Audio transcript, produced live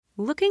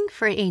Looking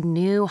for a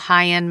new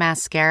high-end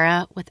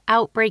mascara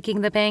without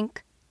breaking the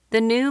bank? The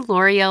new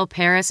L'Oreal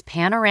Paris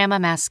Panorama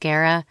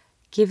Mascara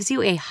gives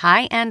you a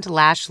high-end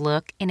lash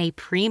look in a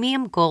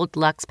premium gold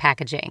luxe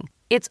packaging.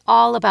 It's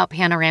all about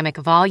panoramic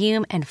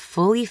volume and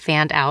fully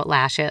fanned-out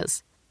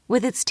lashes.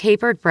 With its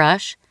tapered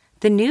brush,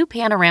 the new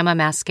Panorama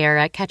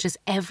Mascara catches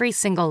every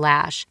single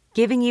lash,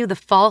 giving you the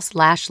false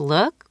lash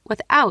look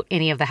without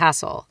any of the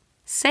hassle.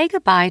 Say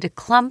goodbye to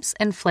clumps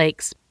and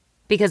flakes,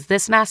 because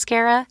this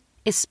mascara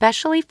is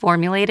specially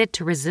formulated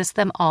to resist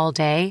them all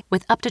day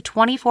with up to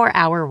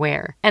 24-hour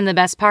wear. And the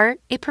best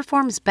part? It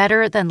performs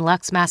better than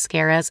Luxe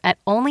mascaras at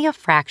only a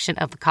fraction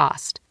of the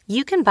cost.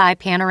 You can buy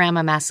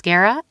Panorama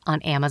Mascara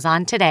on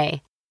Amazon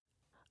today.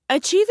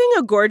 Achieving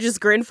a gorgeous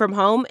grin from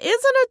home isn't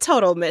a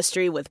total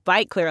mystery with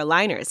Byte Clear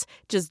aligners.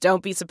 Just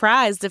don't be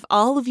surprised if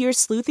all of your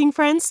sleuthing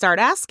friends start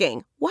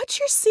asking, "What's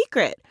your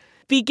secret?"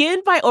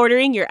 Begin by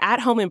ordering your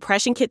at-home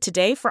impression kit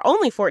today for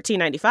only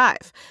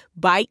 $14.95.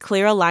 Byte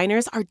Clear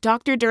aligners are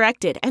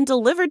doctor-directed and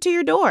delivered to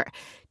your door.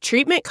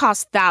 Treatment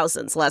costs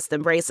thousands less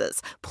than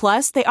braces.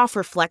 Plus, they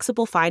offer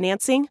flexible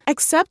financing,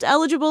 accept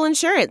eligible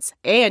insurance,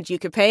 and you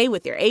can pay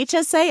with your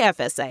HSA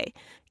FSA.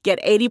 Get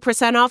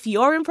 80% off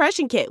your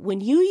impression kit when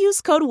you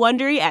use code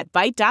WONDERY at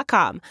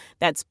Byte.com.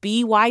 That's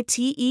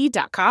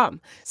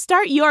BYTE.com.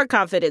 Start your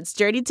confidence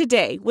journey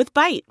today with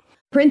Byte.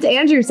 Prince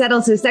Andrew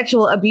settles his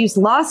sexual abuse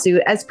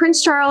lawsuit as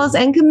Prince Charles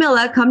and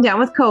Camilla come down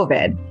with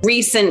COVID.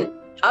 Recent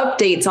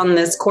updates on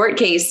this court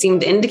case seem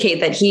to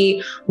indicate that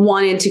he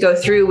wanted to go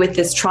through with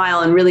this trial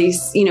and really,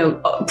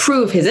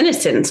 prove his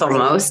innocence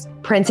almost.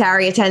 Prince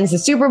Harry attends the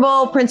Super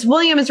Bowl. Prince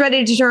William is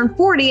ready to turn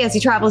 40 as he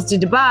travels to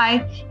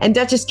Dubai. And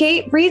Duchess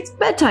Kate reads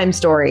bedtime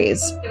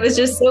stories. It was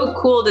just so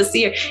cool to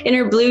see her in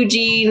her blue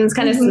jeans,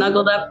 kind of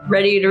snuggled up,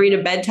 ready to read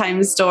a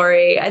bedtime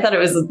story. I thought it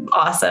was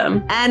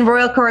awesome. And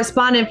royal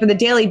correspondent for the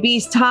Daily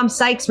Beast, Tom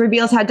Sykes,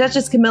 reveals how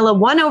Duchess Camilla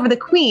won over the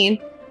Queen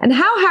and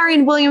how Harry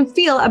and William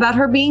feel about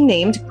her being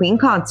named Queen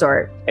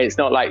Consort. It's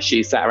not like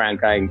she sat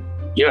around going,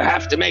 "You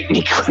have to make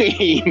me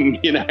queen."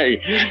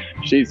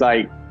 She's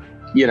like,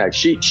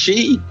 she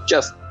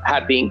just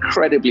had the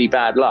incredibly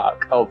bad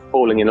luck of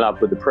falling in love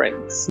with the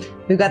prince.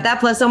 We've got that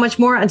plus so much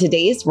more on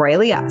today's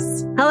Royally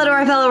Us. Hello to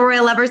our fellow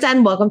royal lovers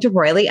and welcome to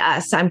Royally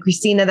Us. I'm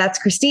Christina. That's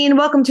Christine.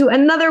 Welcome to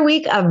another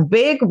week of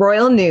big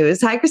royal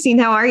news. Hi, Christine.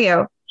 How are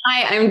you?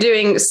 Hi, I'm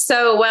doing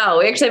so well.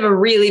 We actually have a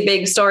really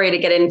big story to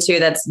get into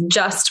that's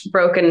just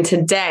broken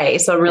today.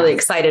 So I'm really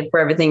excited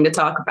for everything to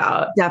talk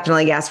about.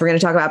 Definitely, yes. We're going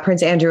to talk about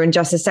Prince Andrew in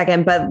just a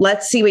second, but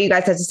let's see what you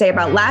guys have to say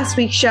about last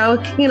week's show.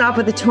 Kicking it off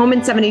with the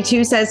Toman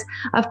 72 says,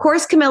 of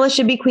course, Camilla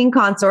should be Queen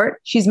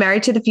Consort. She's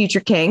married to the future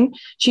king.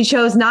 She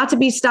chose not to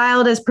be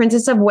styled as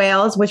Princess of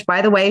Wales, which,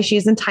 by the way, she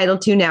is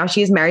entitled to now.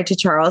 She is married to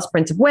Charles,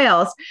 Prince of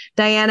Wales.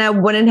 Diana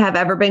wouldn't have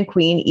ever been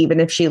queen,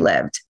 even if she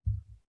lived.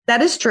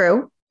 That is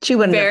true. She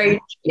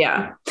wouldn't.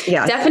 Yeah,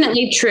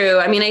 definitely true.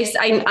 I mean,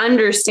 I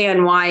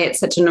understand why it's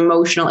such an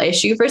emotional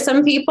issue for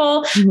some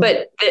people,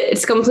 but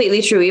it's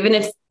completely true. Even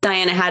if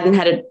Diana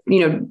hadn't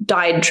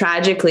died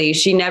tragically,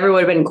 she never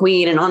would have been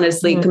queen. And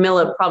honestly,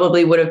 Camilla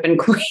probably would have been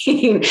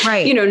queen,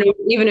 right?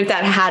 Even if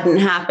that hadn't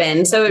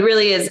happened. So it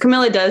really is.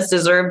 Camilla does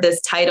deserve this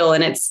title,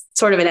 and it's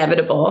sort of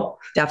inevitable.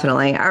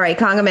 Definitely. All right.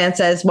 Conga Man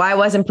says, why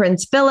wasn't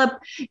Prince Philip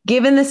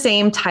given the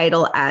same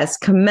title as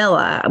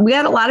Camilla? We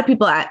had a lot of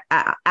people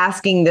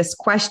asking this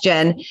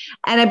question.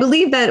 And I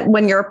believe that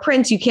when you're a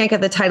prince, you can't get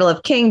the title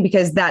of king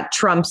because that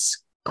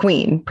trumps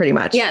queen, pretty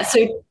much. Yeah.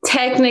 So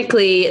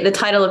technically, the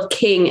title of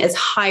king is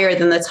higher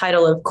than the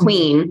title of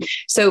queen.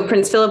 So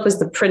Prince Philip was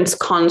the prince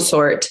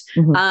consort,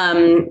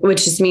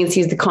 which just means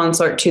he's the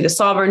consort to the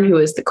sovereign, who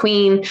is the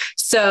queen.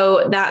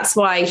 So that's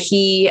why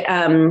he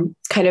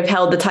kind of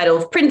held the title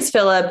of Prince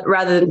Philip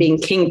rather than being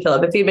King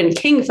Philip. If he'd been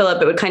King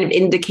Philip, it would kind of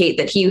indicate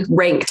that he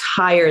ranked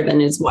higher than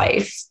his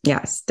wife.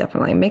 Yes,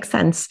 definitely. Makes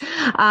sense.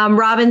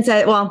 Robin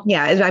said, well,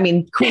 yeah, I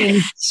mean,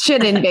 queen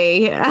shouldn't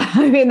be.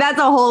 I mean, that's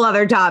a whole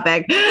other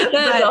topic.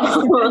 That's a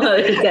whole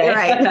other day.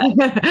 Right.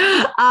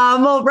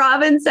 Well,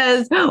 Robin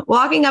says,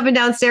 walking up and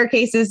down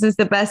staircases is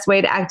the best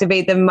way to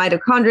activate the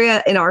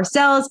mitochondria in our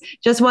cells.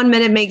 Just 1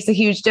 minute makes a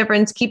huge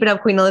difference. Keep it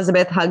up, Queen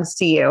Elizabeth. Hugs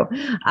to you.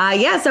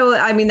 So,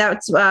 I mean,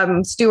 that's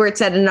Stuart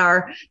said in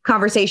our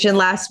conversation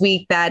last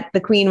week that the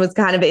Queen was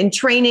kind of in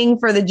training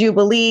for the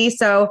Jubilee.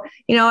 So,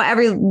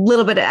 every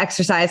little bit of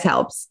exercise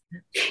helps.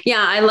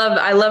 Yeah, I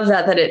love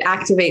that it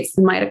activates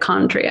the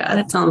mitochondria.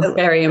 That sounds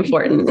very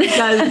important. It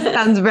does.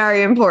 Sounds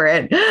very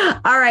important.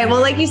 All right.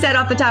 Well, like you said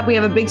off the top, we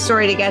have a big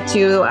story to get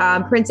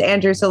to. Prince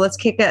Andrew. So let's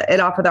kick it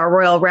off with our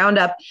royal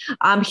roundup.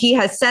 He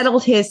has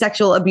settled his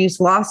sexual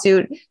abuse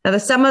lawsuit. Now, the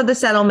sum of the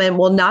settlement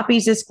will not be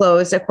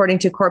disclosed, according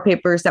to court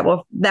papers that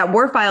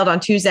were filed on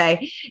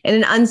Tuesday. In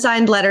an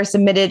unsigned letter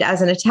submitted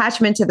as an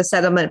attachment to the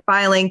settlement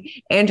filing,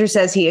 Andrew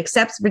says he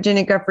accepts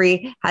Virginia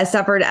Giuffre has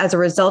suffered as a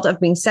result of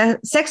being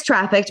sex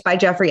trafficked by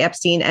Jeffrey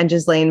Epstein and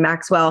Ghislaine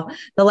Maxwell.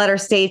 The letter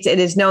states it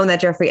is known that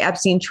Jeffrey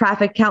Epstein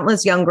trafficked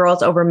countless young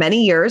girls over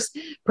many years.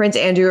 Prince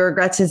Andrew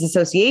regrets his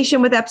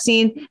association with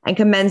Epstein and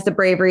commends the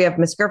bravery of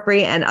Miss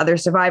Giuffre and other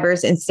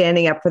survivors in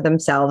standing up for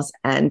themselves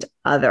and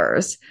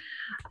others.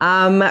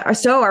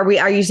 So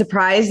are you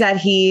surprised that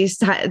he's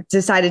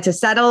decided to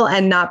settle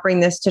and not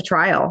bring this to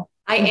trial?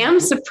 I am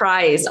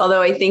surprised,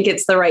 although I think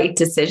it's the right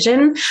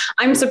decision.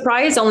 I'm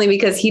surprised only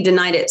because he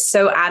denied it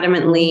so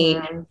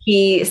adamantly. Mm-hmm.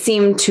 He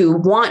seemed to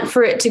want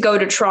for it to go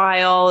to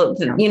trial.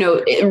 Yeah.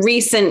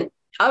 Recent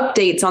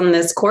updates on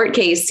this court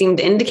case seem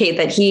to indicate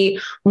that he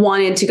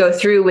wanted to go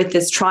through with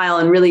this trial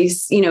and really,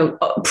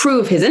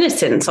 prove his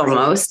innocence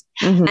almost.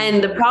 Mm-hmm.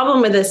 And the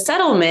problem with this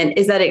settlement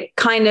is that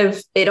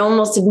it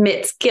almost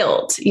admits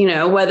guilt,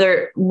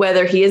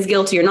 whether he is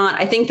guilty or not.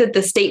 I think that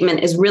the statement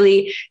is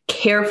really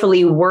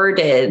carefully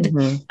worded.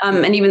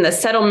 Mm-hmm. And even the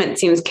settlement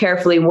seems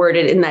carefully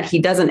worded in that he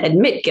doesn't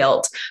admit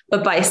guilt.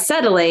 But by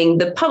settling,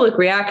 the public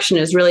reaction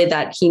is really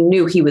that he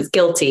knew he was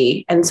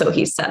guilty. And so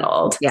he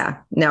settled. Yeah,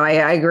 no,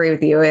 I agree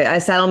with you.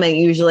 A settlement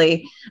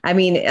usually,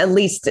 at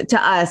least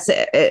to us,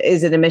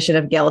 is an admission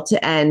of guilt.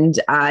 And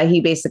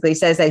he basically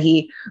says that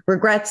he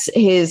regrets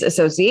his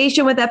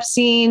association with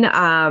Epstein.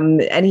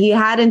 And he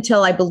had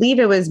until, I believe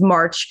it was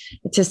March,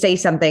 to say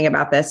something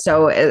about this.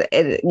 So,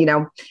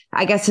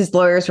 I guess his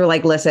lawyers were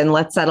like, listen,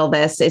 let's settle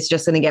this. It's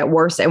just going to get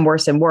worse and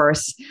worse and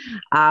worse.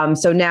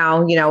 So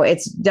now,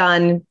 it's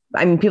done.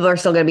 People are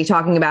still going to be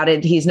talking about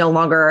it. He's no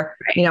longer,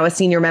 a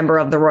senior member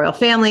of the royal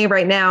family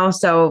right now.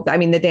 So,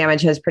 the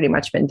damage has pretty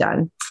much been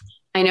done.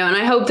 I know. And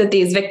I hope that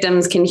these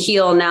victims can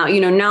heal now,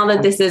 now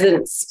that this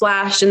isn't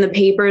splashed in the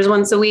papers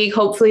once a week.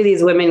 Hopefully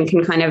these women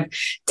can kind of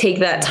take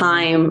that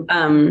time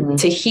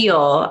to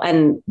heal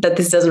and that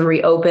this doesn't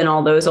reopen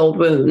all those old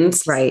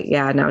wounds. Right.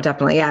 Yeah, no,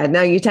 definitely. Yeah,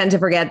 no, you tend to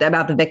forget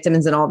about the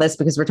victims and all this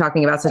because we're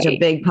talking about such a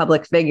big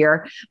public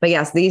figure. But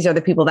yes, these are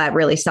the people that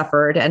really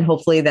suffered, and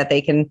hopefully that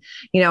they can,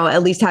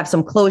 at least have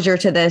some closure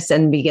to this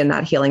and begin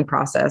that healing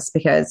process,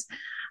 because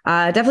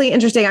definitely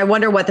interesting. I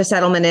wonder what the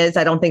settlement is.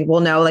 I don't think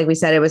we'll know. Like we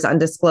said, it was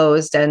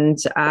undisclosed. And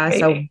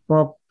so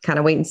we'll kind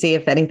of wait and see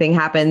if anything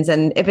happens.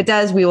 And if it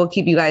does, we will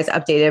keep you guys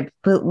updated.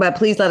 But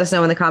please let us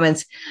know in the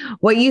comments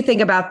what you think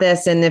about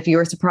this and if you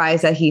were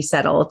surprised that he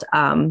settled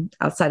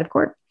outside of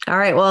court. All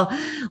right. Well,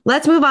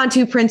 let's move on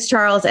to Prince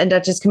Charles and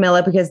Duchess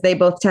Camilla, because they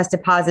both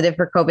tested positive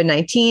for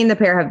COVID-19. The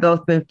pair have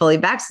both been fully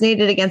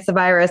vaccinated against the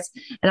virus.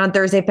 And on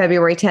Thursday,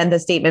 February 10th, a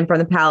statement from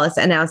the palace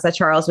announced that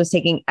Charles was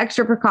taking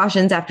extra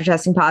precautions after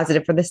testing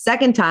positive for the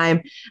second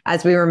time.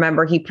 As we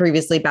remember, he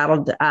previously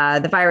battled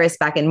the virus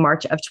back in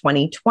March of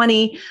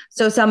 2020.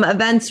 So some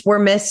events were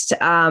missed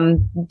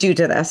due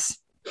to this.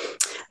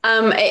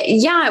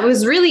 It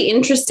was really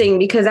interesting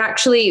because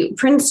actually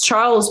Prince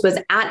Charles was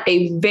at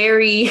a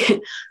very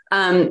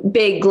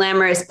big,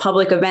 glamorous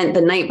public event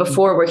the night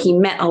before where he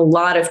met a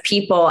lot of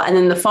people. And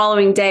then the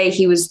following day,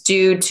 he was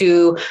due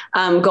to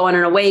go on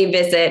an away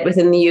visit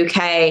within the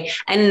UK.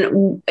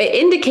 And it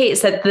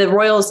indicates that the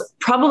royals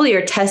probably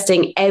are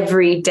testing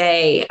every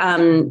day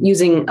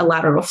using a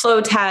lateral flow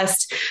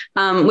test,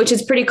 which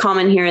is pretty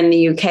common here in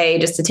the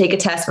UK, just to take a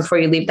test before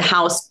you leave the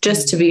house,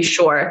 just to be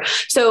sure.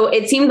 So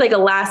it seemed like a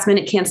last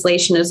minute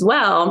cancellation as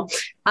well.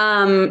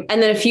 And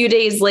then a few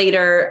days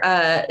later,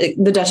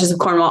 the Duchess of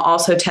Cornwall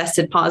also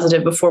tested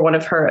positive before one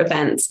of her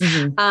events.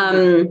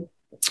 Mm-hmm.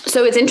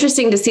 So it's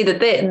interesting to see that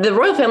the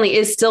royal family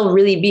is still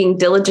really being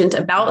diligent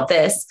about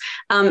this.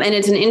 And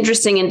it's an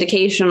interesting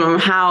indication on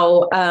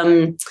how,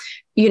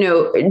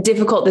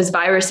 difficult this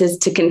virus is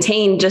to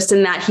contain, just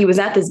in that he was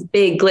at this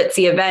big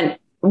glitzy event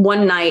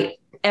one night,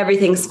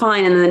 everything's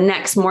fine, and then the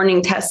next morning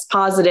tests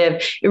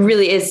positive. It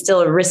really is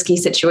still a risky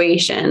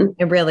situation.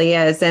 It really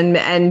is.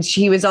 And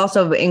she was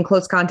also in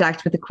close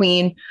contact with the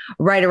Queen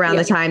right around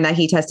the time that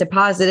he tested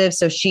positive.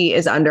 So she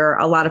is under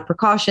a lot of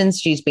precautions.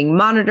 She's being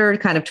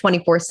monitored kind of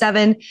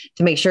 24/7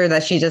 to make sure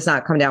that she does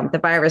not come down with the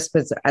virus.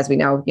 Because as we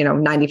know,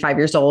 95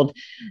 years old,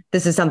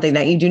 this is something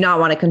that you do not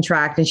want to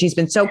contract. And she's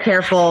been so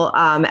careful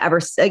ever,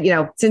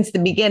 since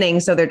the beginning.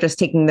 So they're just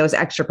taking those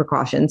extra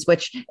precautions,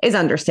 which is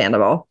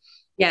understandable.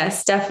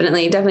 Yes,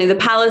 definitely. The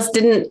palace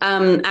didn't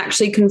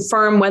actually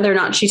confirm whether or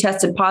not she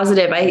tested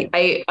positive.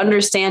 I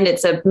understand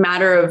it's a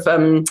matter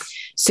of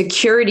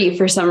security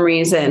for some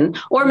reason,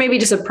 or maybe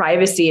just a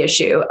privacy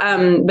issue.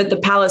 But the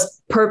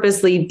palace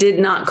purposely did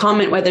not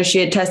comment whether she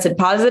had tested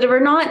positive or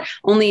not,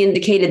 only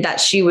indicated that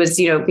she was,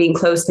 being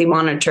closely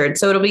monitored.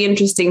 So it'll be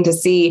interesting to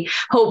see.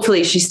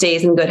 Hopefully she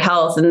stays in good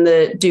health and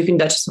the Duke and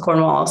Duchess of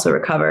Cornwall also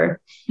recover.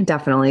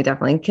 Definitely.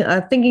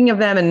 Thinking of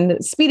them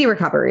and speedy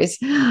recoveries.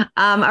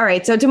 All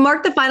right. So to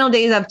mark the final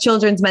days of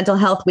Children's Mental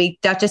Health Week,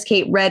 Duchess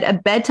Kate read a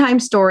bedtime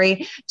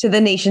story to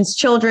the nation's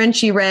children.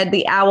 She read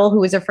The Owl Who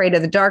Was Afraid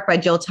of the Dark by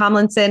Jill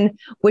Tomlinson,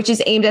 which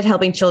is aimed at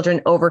helping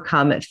children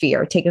overcome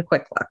fear. Take a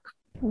quick look.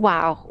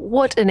 Wow,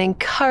 what an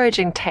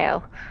encouraging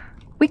tale.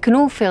 We can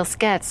all feel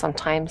scared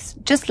sometimes,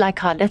 just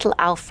like our little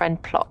owl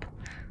friend Plop.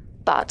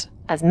 But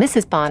as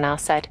Mrs. Barnow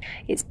said,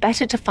 it's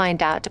better to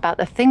find out about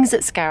the things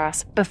that scare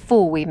us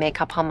before we make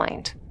up our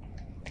mind.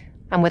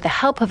 And with the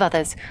help of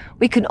others,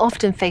 we can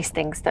often face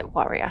things that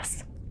worry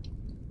us.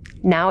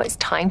 Now it's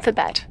time for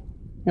bed.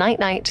 Night,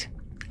 night,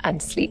 and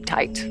sleep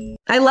tight.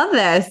 I love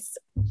this.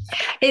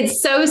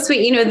 It's so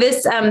sweet. You know,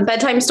 this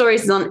bedtime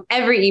stories is on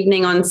every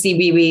evening on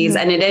CBeebies,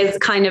 and it is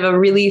kind of a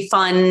really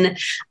fun,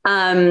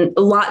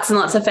 lots and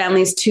lots of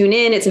families tune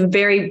in. It's a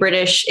very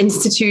British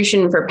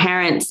institution for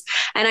parents.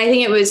 And I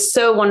think it was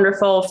so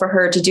wonderful for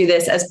her to do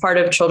this as part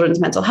of Children's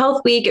Mental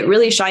Health Week. It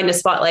really shined a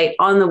spotlight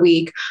on the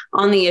week,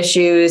 on the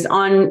issues,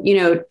 on, you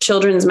know,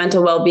 children's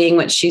mental well-being,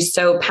 which she's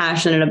so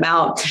passionate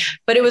about.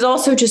 But it was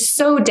also just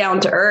so down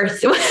to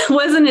earth,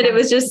 wasn't it? It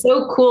was just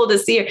so cool to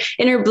see her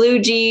in her blue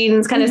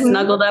jeans, kind of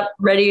snuggled up,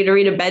 ready to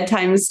read a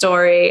bedtime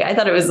story. I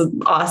thought it was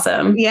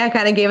awesome. Yeah,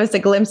 kind of gave us a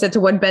glimpse into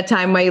what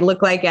bedtime might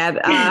look like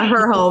at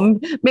her home.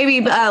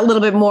 Maybe a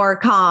little bit more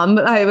calm.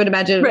 I would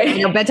imagine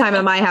bedtime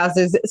at my house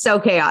is so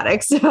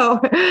chaotic. So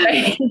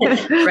right.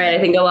 I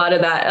think a lot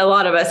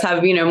of us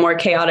have, you know, more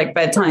chaotic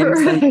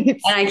bedtimes. And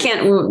I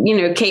can't, you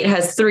know, Kate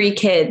has 3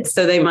 kids,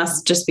 so they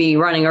must just be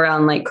running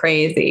around like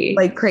crazy.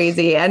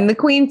 And the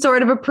Queen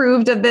sort of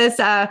approved of this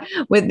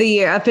with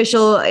the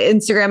official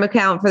Instagram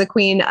account for the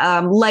Queen,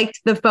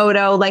 liked the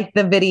photo, liked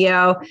the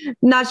video.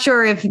 Not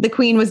sure if the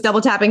Queen was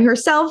double tapping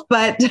herself,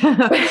 but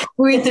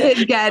we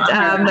did get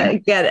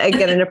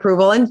an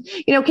approval. And,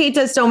 you know, Kate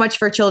does so much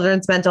for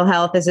children's mental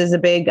health. This is a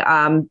big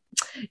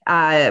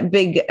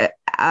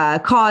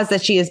cause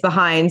that she is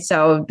behind.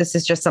 So this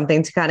is just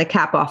something to kind of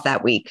cap off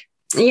that week.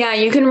 Yeah,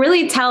 you can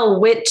really tell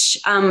which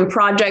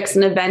projects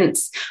and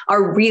events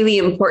are really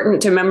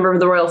important to a member of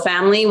the royal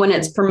family when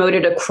it's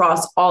promoted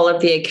across all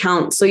of the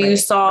accounts. So you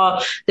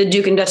saw the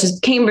Duke and Duchess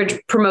of Cambridge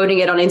promoting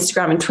it on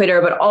Instagram and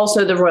Twitter, but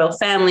also the royal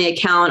family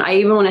account. I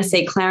even want to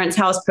say Clarence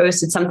House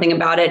posted something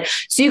about it.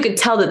 So you could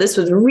tell that this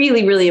was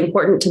really, really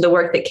important to the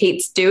work that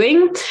Kate's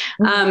doing.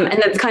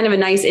 And that's kind of a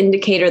nice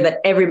indicator that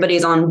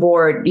everybody's on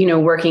board, you know,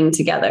 working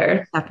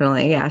together.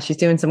 Definitely. Yeah, she's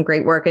doing some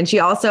great work. And she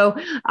also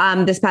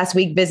this past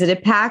week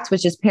visited PACT,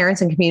 which is Parents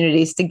and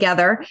Communities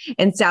Together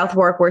in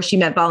Southwark, where she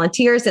met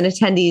volunteers and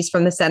attendees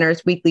from the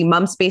center's weekly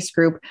Mom Space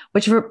group,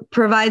 which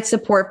provides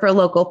support for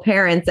local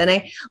parents. And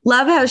I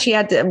love how she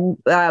had to,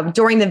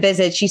 during the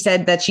visit, she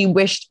said that she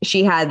wished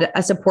she had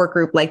a support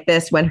group like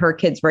this when her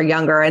kids were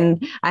younger.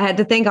 And I had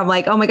to think, I'm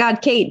like, oh my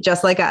God, Kate,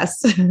 just like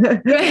us.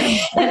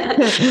 Right.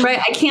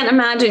 I can't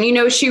imagine, you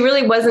know, she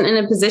really wasn't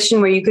in a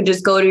position where you could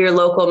just go to your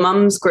local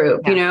mom's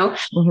group, you know?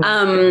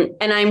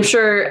 And I'm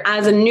sure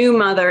as a new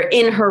mother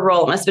in her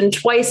role, it must have been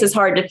twice as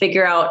hard to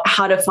figure out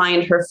how to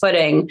find her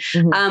footing.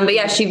 But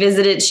yeah, she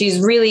visited. She's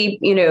really,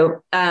 you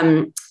know,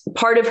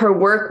 part of her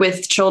work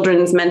with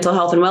children's mental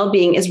health and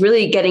well-being is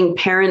really getting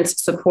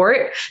parents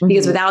support,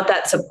 because without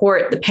that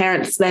support, the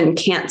parents then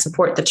can't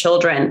support the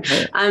children.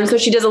 So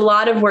she does a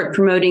lot of work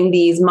promoting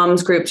these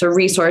moms groups or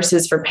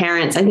resources for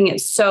parents. I think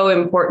it's so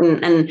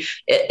important. And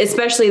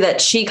especially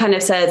that she kind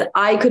of says,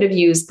 I could have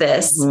used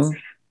this.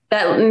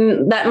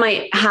 That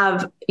might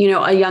have, you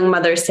know, a young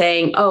mother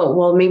saying, oh,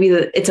 well, maybe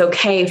it's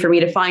okay for me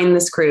to find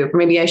this group, or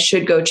maybe I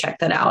should go check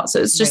that out. So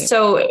it's just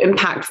so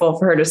impactful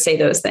for her to say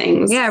those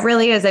things. Yeah, it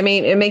really is. I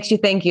mean, it makes you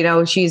think, you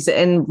know, she's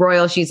in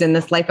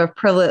this life of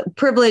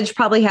privilege,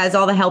 probably has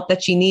all the help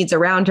that she needs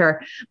around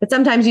her. But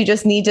sometimes you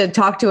just need to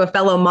talk to a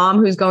fellow mom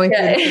who's going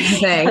through the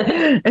same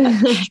thing.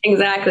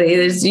 Exactly.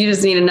 You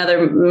just need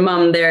another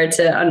mom there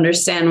to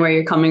understand where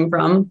you're coming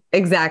from.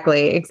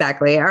 Exactly.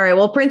 All right.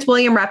 Well, Prince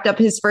William wrapped up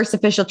his first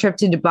official trip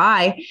to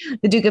Dubai.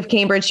 The Duke of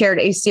Cambridge shared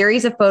a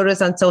series of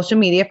photos on social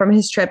media from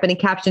his trip, and he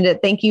captioned it,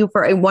 "Thank you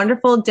for a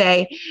wonderful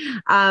day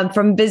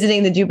from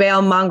visiting the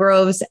Jubail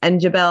Mangroves and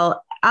Jebel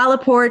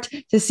Alaport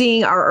to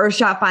seeing our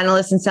Earthshot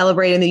finalists and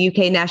celebrating the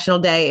UK National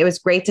Day. It was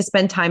great to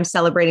spend time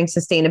celebrating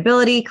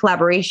sustainability,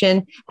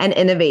 collaboration, and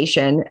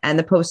innovation." And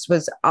the post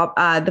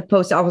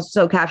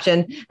also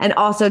captioned, "And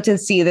also to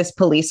see this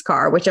police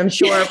car," which I'm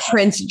sure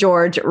Prince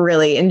George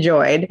really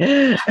enjoyed.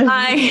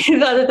 I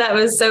thought that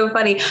was so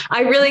funny.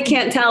 I really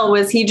can't tell,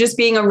 was he just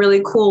being a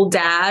really cool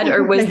dad,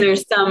 or was there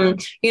some,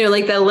 you know,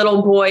 like the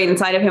little boy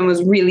inside of him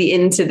was really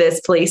into this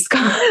police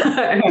car?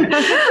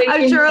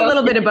 I'm sure a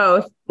little bit of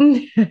both.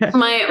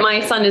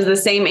 My son is the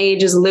same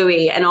age as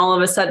Louis, and all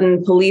of a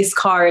sudden police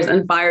cars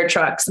and fire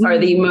trucks are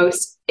the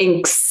most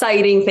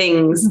exciting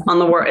things in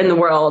the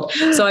world.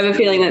 So I have a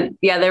feeling that,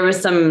 yeah, there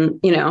was some,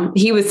 you know,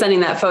 he was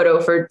sending that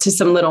photo to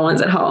some little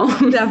ones at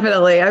home.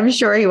 Definitely. I'm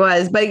sure he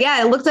was. But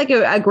yeah, it looked like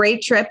a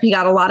great trip. He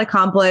got a lot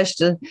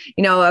accomplished. You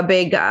know,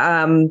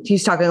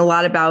 he's talking a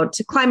lot about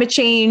climate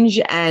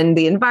change and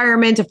the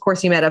environment. Of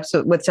course, he met up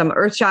with some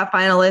Earthshot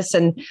finalists,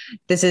 and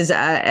this is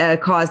a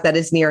cause that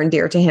is near and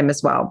dear to him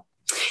as well.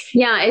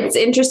 Yeah, it's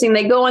interesting.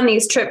 They go on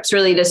these trips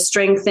really to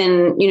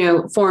strengthen, you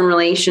know, foreign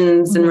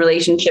relations and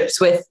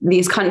relationships with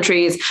these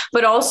countries,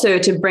 but also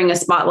to bring a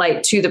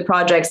spotlight to the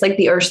projects like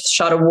the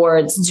Earthshot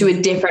Awards to a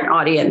different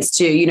audience,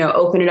 to, you know,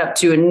 open it up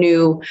to a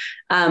new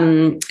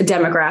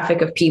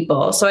demographic of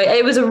people. So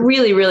it was a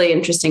really, really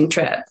interesting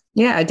trip.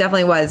 Yeah, it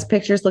definitely was.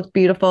 Pictures looked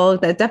beautiful.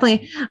 That's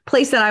definitely a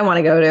place that I want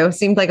to go to.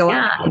 Seemed like a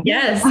lot. Yeah,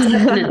 yes,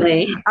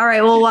 definitely. All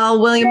right. Well, while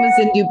William was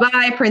in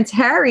Dubai, Prince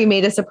Harry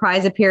made a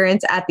surprise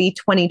appearance at the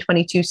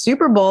 2022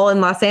 Super Bowl in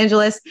Los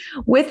Angeles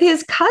with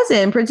his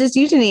cousin, Princess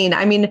Eugenie.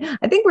 I mean,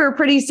 I think we were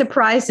pretty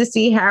surprised to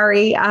see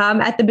Harry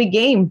at the big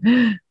game.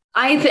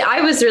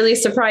 I was really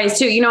surprised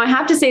too. I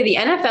have to say the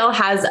NFL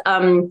has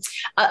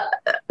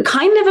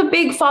kind of a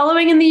big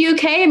following in the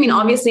UK. I mean,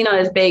 obviously not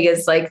as big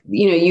as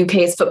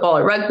UK's football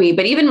or rugby,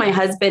 but even my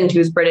husband,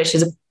 who's British,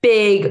 is a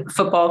big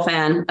football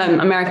fan,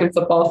 American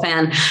football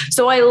fan.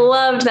 So I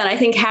loved that. I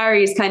think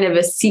Harry's kind of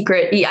a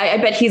secret. I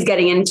bet he's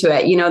getting into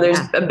it. There's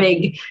a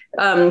big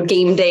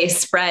game day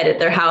spread at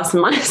their house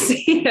in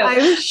Montecito.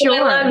 I'm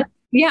sure.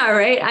 Yeah,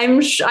 right.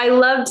 I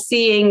loved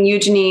seeing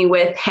Eugenie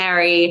with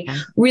Harry,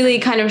 really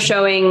kind of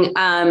showing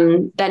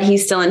that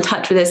he's still in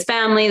touch with his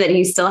family, that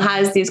he still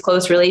has these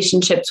close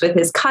relationships with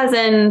his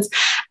cousins.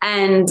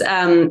 And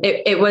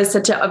it was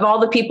of all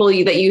the people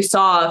that you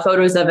saw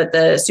photos of at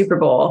the Super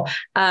Bowl,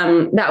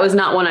 that was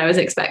not one I was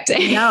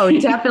expecting. No,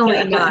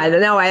 definitely not.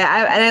 No,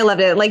 I loved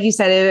it. Like you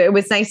said, it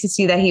was nice to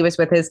see that he was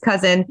with his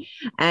cousin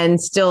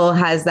and still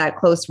has that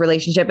close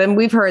relationship. And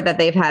we've heard that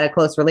they've had a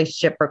close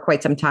relationship for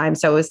quite some time.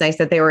 So it was nice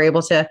that they were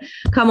able to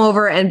come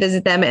over and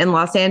visit them in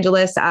Los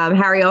Angeles.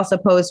 Harry also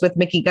posed with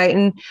Mickey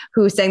Guyton,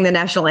 who sang the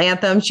national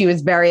anthem. She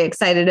was very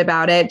excited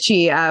about it.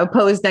 She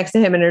posed next to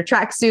him in her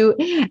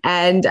tracksuit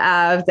and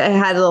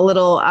had a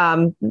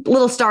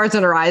little stars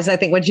in her eyes, I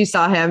think, when she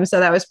saw him. So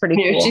that was pretty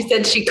cool. She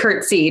said she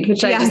curtsied,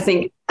 which I just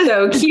think is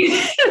so cute.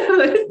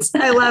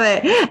 I love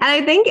it. And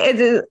I think it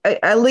is,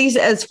 at least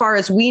as far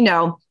as we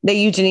know, that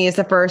Eugenie is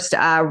the first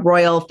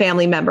royal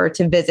family member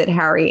to visit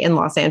Harry in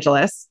Los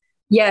Angeles.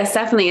 Yes,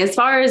 definitely. As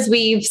far as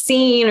we've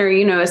seen, or,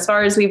 as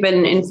far as we've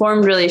been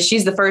informed, really,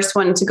 she's the first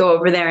one to go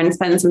over there and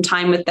spend some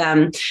time with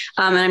them.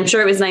 And I'm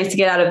sure it was nice to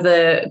get out of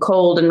the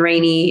cold and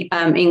rainy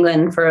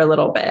England for a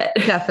little bit.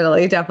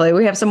 Definitely.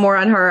 We have some more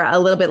on her a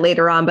little bit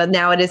later on, but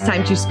now it is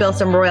time to spill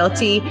some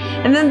royalty.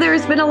 And then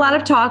there's been a lot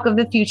of talk of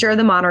the future of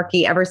the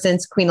monarchy ever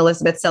since Queen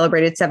Elizabeth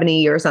celebrated 70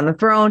 years on the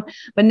throne.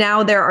 But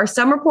now there are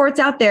some reports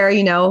out there,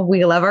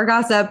 we love our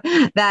gossip,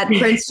 that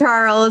Prince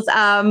Charles,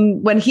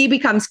 when he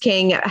becomes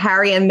king,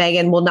 Harry and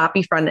Meghan will not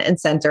be front and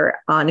center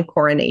on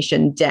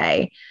Coronation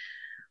Day.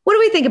 What do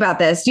we think about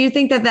this? Do you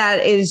think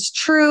that is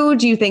true?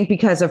 Do you think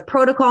because of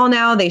protocol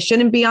now, they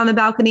shouldn't be on the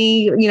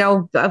balcony?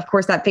 Of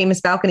course, that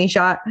famous balcony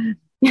shot.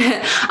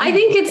 I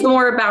think it's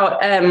more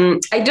about,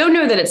 I don't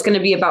know that it's going to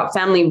be about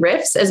family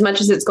rifts as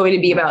much as it's going to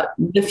be about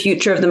the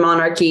future of the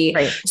monarchy.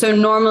 Right. So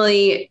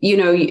normally,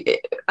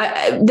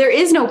 there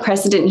is no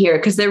precedent here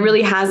because there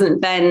really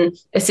hasn't been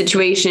a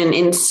situation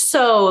in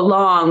so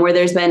long where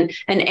there's been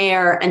an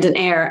heir and an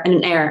heir and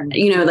an heir,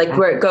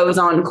 where it goes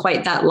on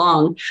quite that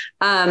long.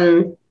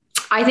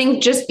 I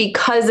think just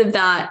because of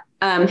that,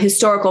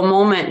 historical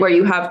moment where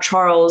you have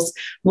Charles,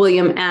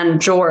 William,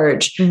 and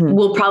George,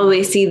 we'll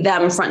probably see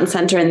them front and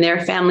center and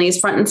their families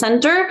front and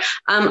center.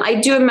 I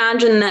do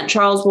imagine that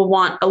Charles will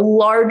want a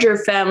larger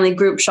family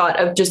group shot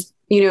of just,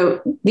 the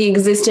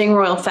existing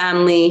royal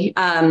family,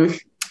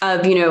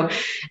 of,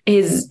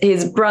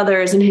 his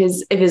brothers and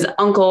if his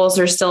uncles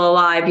are still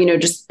alive,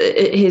 just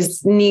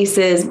his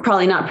nieces,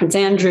 probably not Prince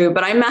Andrew,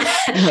 but I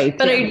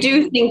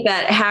do think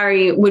that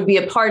Harry would be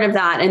a part of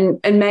that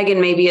and Meghan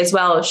maybe as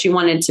well, if she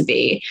wanted to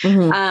be.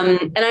 And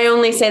I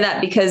only say that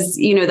because,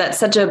 that's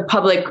such a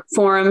public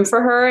forum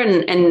for her.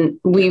 And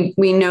we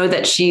know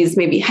that she's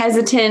maybe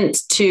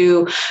hesitant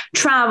to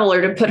travel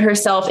or to put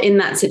herself in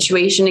that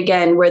situation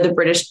again, where the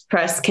British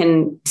press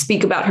can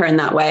speak about her in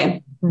that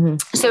way.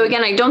 So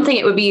again, I don't think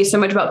it would be so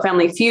much about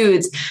family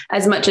feuds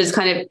as much as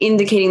kind of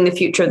indicating the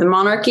future of the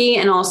monarchy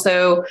and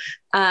also,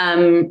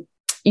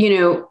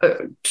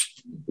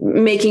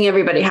 making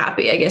everybody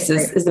happy, I guess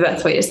is the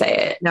best way to say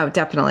it. No,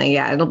 definitely.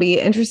 Yeah. It'll be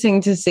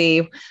interesting to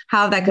see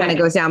how that kind of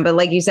goes down. But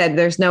like you said,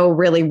 there's no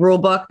really rule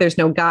book. There's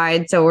no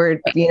guide. So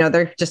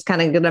they're just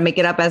kind of going to make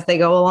it up as they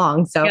go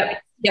along. So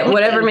Yeah,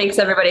 whatever makes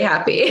everybody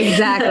happy.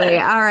 Exactly.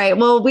 All right.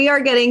 Well, we are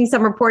getting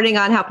some reporting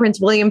on how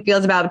Prince William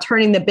feels about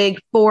turning the big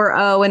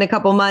 4-0 in a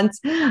couple months.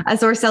 A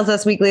source tells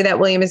Us Weekly that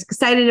William is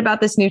excited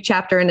about this new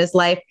chapter in his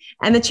life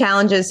and the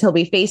challenges he'll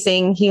be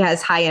facing. He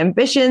has high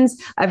ambitions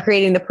of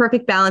creating the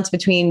perfect balance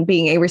between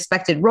being a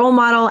respected role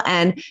model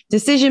and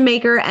decision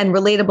maker and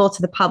relatable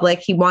to the public.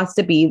 He wants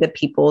to be the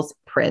people's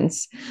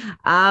prince.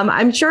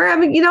 I'm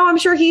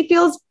sure he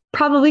feels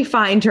probably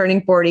fine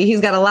turning 40.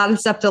 He's got a lot of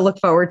stuff to look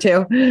forward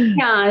to.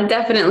 Yeah,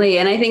 definitely.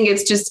 And I think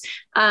it's just,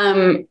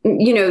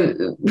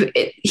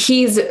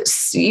 he's,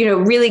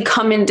 really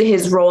come into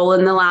his role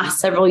in the last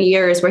several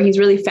years where he's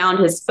really found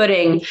his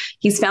footing.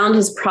 He's found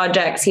his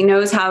projects. He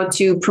knows how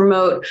to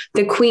promote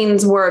the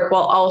Queen's work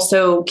while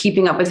also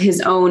keeping up with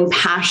his own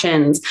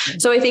passions.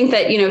 So I think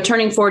that,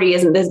 turning 40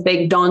 isn't this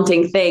big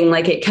daunting thing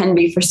like it can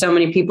be for so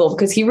many people,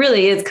 because he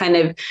really is kind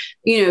of,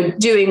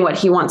 doing what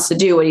he wants to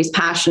do, what he's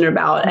passionate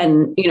about,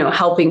 and,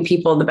 helping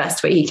people the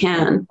best way he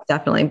can.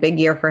 Definitely. Big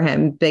year for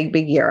him. Big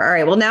year. All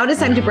right. Well, now it is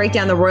time to break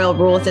down the royal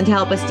rules. And to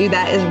help us do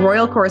that is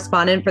royal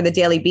correspondent for the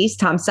Daily Beast,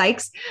 Tom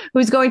Sykes,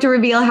 who's going to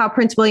reveal how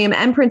Prince William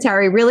and Prince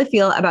Harry really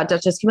feel about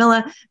Duchess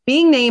Camilla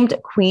being named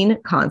Queen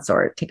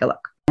Consort. Take a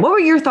look. What were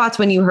your thoughts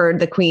when you heard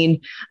the Queen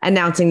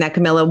announcing that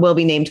Camilla will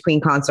be named Queen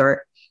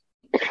Consort?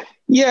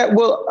 Yeah,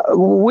 well,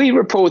 I've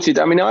reported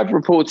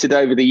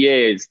over the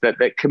years that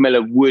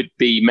Camilla would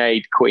be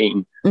made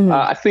queen. Mm-hmm.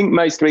 I think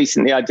most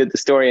recently I did the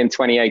story in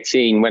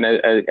 2018 when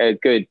a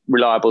good,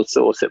 reliable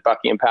source at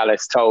Buckingham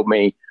Palace told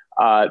me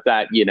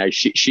that,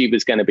 she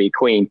was going to be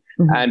queen.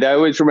 Mm-hmm. And I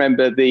always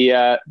remember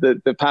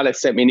the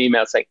palace sent me an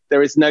email saying,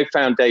 there is no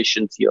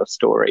foundation to your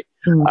story.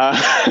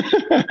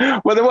 Mm-hmm.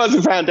 Well, there was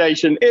a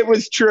foundation. It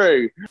was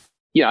true.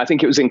 I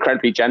think it was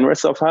incredibly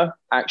generous of her,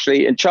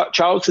 actually. And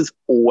Charles has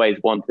always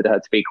wanted her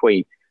to be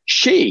queen.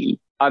 She,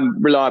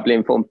 I'm reliably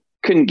informed,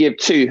 couldn't give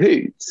two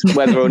hoots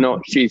whether or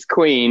not she's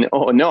queen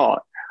or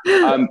not.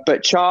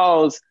 But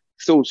Charles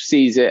sort of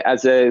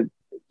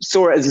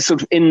saw it as a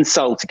sort of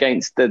insult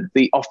against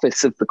the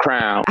office of the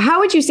crown. How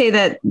would you say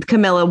that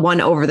Camilla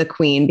won over the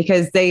queen?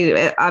 Because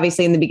they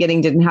obviously in the beginning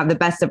didn't have the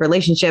best of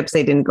relationships.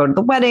 They didn't go to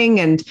the wedding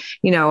and,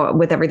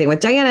 with everything with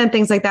Diana and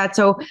things like that.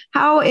 So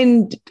how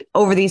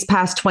over these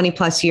past 20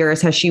 plus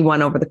years has she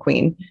won over the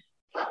queen?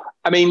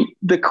 I mean,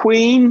 the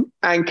queen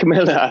and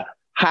Camilla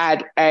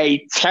had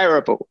a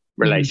terrible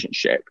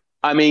relationship.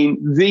 I mean,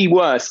 the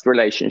worst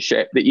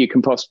relationship that you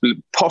can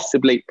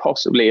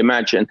possibly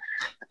imagine.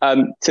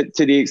 To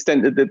the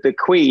extent that the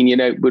queen,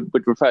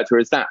 would refer to her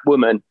as that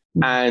woman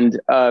and,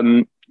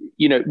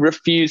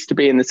 refused to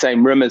be in the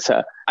same room as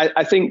her.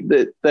 I think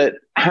that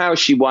how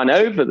she won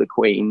over the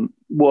queen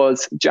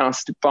was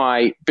just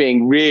by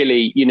being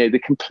really, the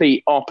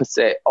complete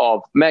opposite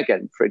of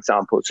Meghan, for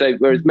example. So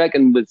whereas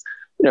Meghan was,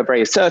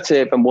 very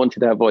assertive and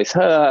wanted her voice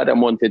heard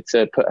and wanted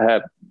to put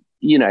her,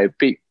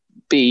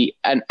 be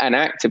an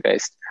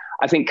activist,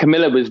 I think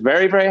Camilla was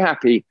very, very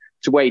happy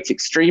to wait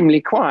extremely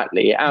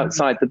quietly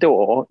outside the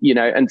door,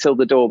 until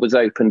the door was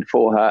opened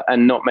for her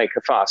and not make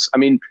a fuss. I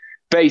mean,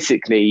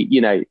 basically,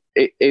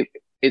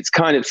 it's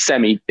kind of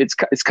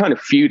it's kind of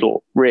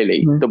feudal,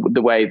 really,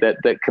 the way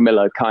that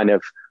Camilla kind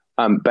of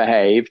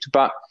behaved.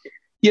 But,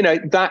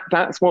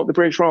 that's what the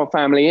British royal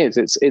family is.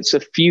 It's a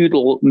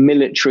feudal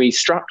military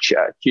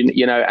structure,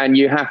 and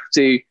you have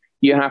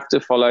to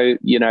follow,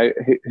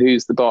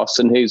 who's the boss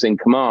and who's in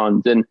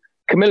command. And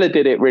Camilla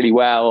did it really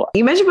well.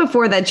 You mentioned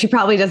before that she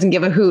probably doesn't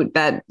give a hoot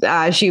that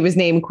she was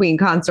named queen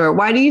consort.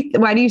 Why do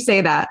you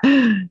say that?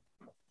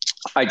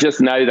 I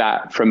just know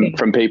that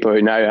from people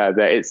who know her,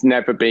 that it's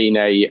never been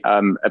a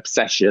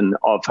obsession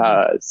of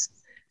hers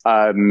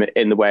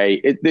in the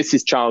way this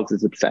is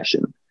Charles's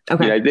obsession.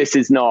 Okay.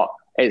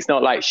 It's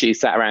not like she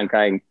sat around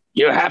going,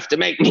 you have to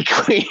make me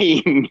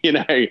queen.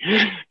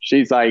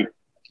 She's like,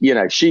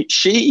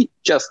 she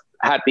just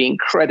had the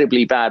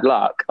incredibly bad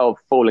luck of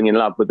falling in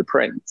love with the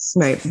prince,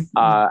 right,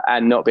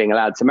 and not being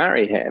allowed to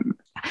marry him.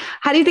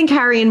 How do you think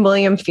Harry and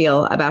William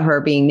feel about her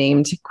being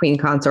named queen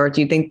consort?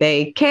 Do you think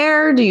they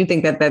care? Do you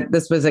think that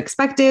this was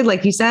expected,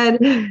 like you said?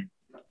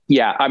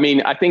 Yeah, I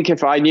mean, I think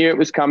if I knew it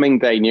was coming,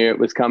 they knew it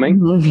was coming.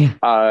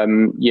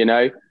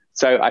 Mm-hmm.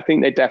 So I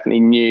think they definitely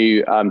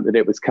knew that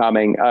it was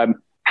coming.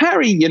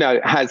 Harry,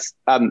 has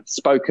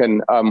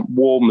spoken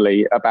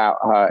warmly about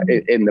her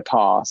in the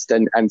past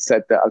and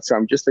said that,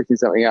 I'm just looking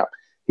something up.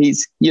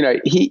 He's,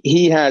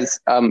 he has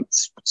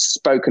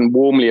spoken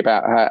warmly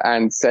about her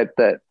and said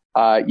that,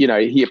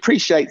 he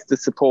appreciates the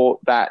support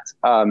that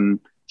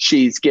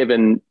she's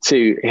given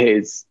to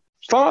his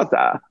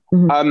father.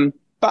 Mm-hmm.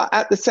 But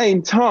at the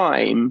same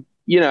time,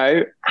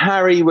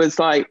 Harry was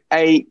like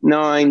 8,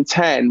 9,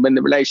 10 when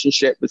the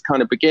relationship was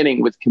kind of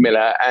beginning with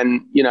Camilla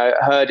and,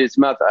 heard his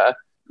mother,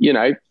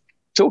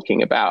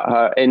 talking about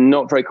her in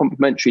not very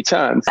complimentary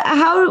terms.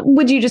 How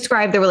would you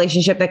describe the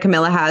relationship that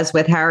Camilla has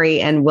with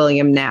Harry and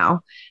William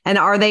now? And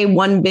are they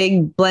one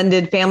big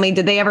blended family?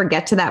 Did they ever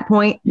get to that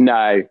point?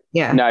 No.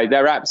 Yeah. No,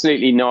 they're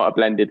absolutely not a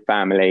blended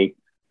family.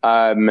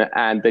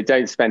 And they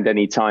don't spend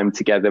any time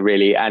together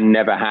really, and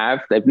never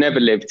have. They've never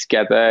lived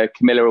together.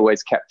 Camilla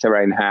always kept her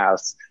own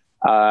house.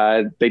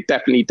 They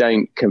definitely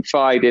don't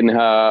confide in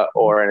her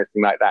or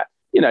anything like that.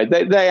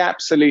 They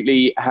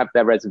absolutely have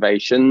their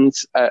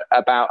reservations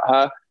about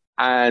her.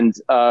 And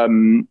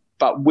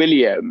but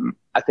William,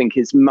 I think,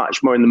 is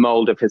much more in the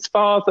mold of his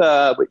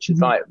father, which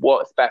is like,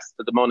 what's best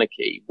for the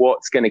monarchy?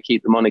 What's going to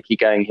keep the monarchy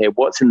going here?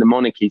 What's in the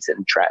monarchy's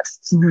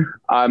interests?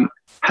 Mm-hmm.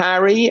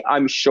 Harry,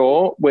 I'm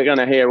sure we're going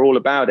to hear all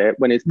about it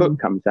when his book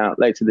comes out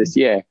later this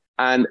year.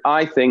 And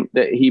I think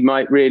that he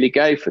might really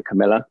go for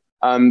Camilla,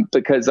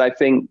 because I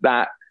think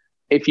that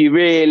if you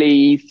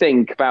really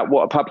think about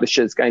what a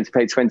publisher is going to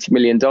pay $20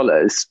 million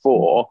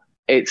for,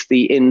 it's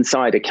the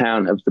inside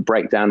account of the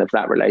breakdown of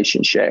that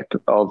relationship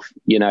of,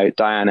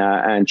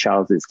 Diana and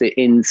Charles. It's the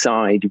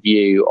inside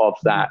view of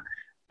that.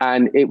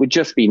 And it would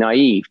just be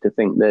naive to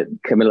think that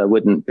Camilla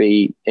wouldn't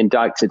be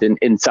indicted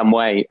in some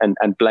way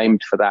and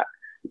blamed for that,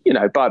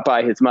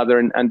 by his mother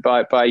and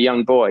by a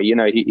young boy.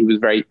 He was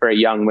very, very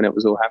young when it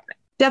was all happening.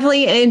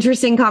 Definitely an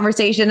interesting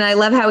conversation. And I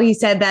love how he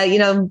said that,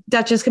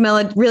 Duchess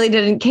Camilla really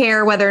didn't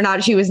care whether or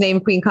not she was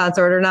named queen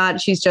consort or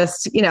not. She's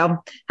just,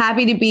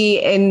 happy to be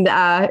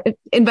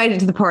invited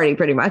to the party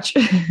pretty much.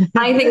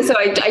 I think so.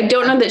 I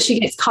don't know that she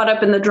gets caught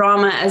up in the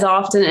drama as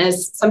often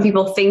as some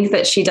people think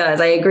that she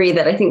does. I agree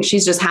that I think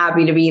she's just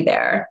happy to be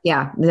there.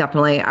 Yeah,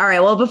 definitely. All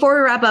right. Well, before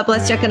we wrap up,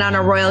 let's check in on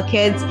our royal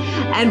kids.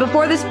 And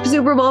before this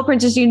Super Bowl,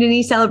 Princess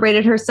Eugenie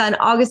celebrated her son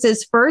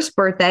August's first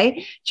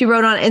birthday. She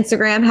wrote on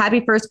Instagram, "Happy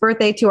first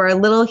birthday to our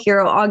little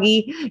hero,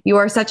 Augie. You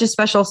are such a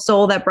special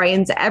soul that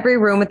brightens every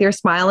room with your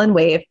smile and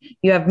wave.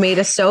 You have made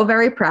us so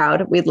very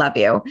proud. We love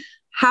you."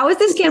 How is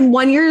this kid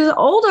 1 year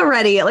old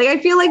already? Like, I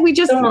feel like we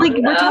just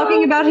we're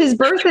talking about his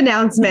birth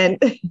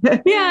announcement.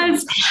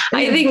 Yes,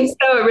 I think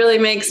so. It really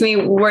makes me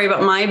worry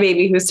about my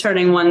baby who's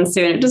turning 1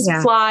 soon. It just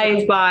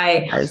flies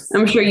by. Yes.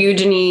 I'm sure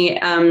Eugenie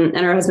and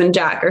her husband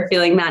Jack are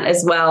feeling that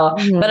as well.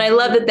 Mm-hmm. But I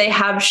love that they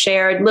have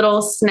shared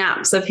little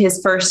snaps of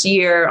his first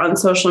year on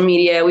social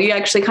media. We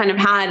actually kind of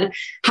had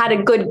a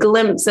good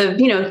glimpse of,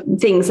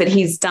 things that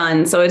he's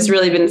done. So it's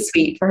really been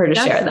sweet for her to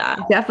share that.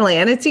 Definitely.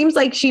 And it seems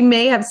like she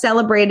may have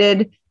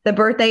celebrated the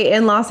birthday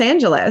in Los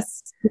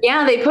Angeles.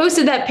 Yeah, they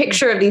posted that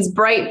picture of these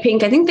bright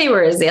pink, I think they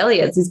were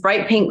azaleas, these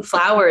bright pink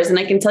flowers. And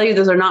I can tell you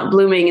those are not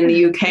blooming in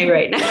the UK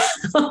right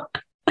now.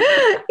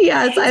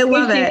 Yes, I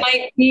love it. She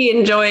might be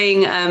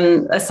enjoying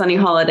a sunny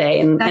holiday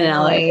in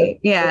LA.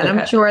 Yeah, and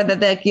I'm sure that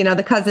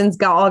the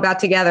cousins all got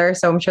together,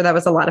 so I'm sure that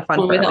was a lot of fun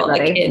for everybody.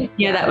 All the kids.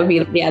 Yeah, that would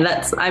be.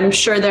 Yeah, I'm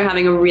sure they're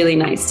having a really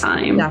nice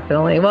time.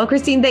 Definitely. Well,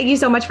 Christine, thank you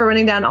so much for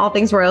running down all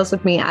things royals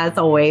with me as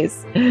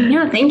always.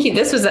 Yeah, thank you.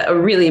 This was a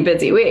really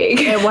busy week.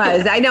 It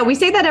was. I know we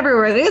say that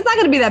everywhere. It's not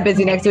going to be that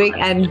busy next week,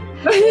 and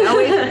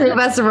always prove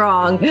us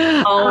wrong.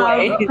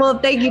 Always. Well,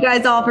 thank you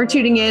guys all for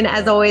tuning in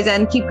as always,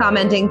 and keep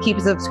commenting, keep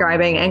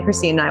subscribing. And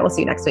Christine and I will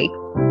see you next week.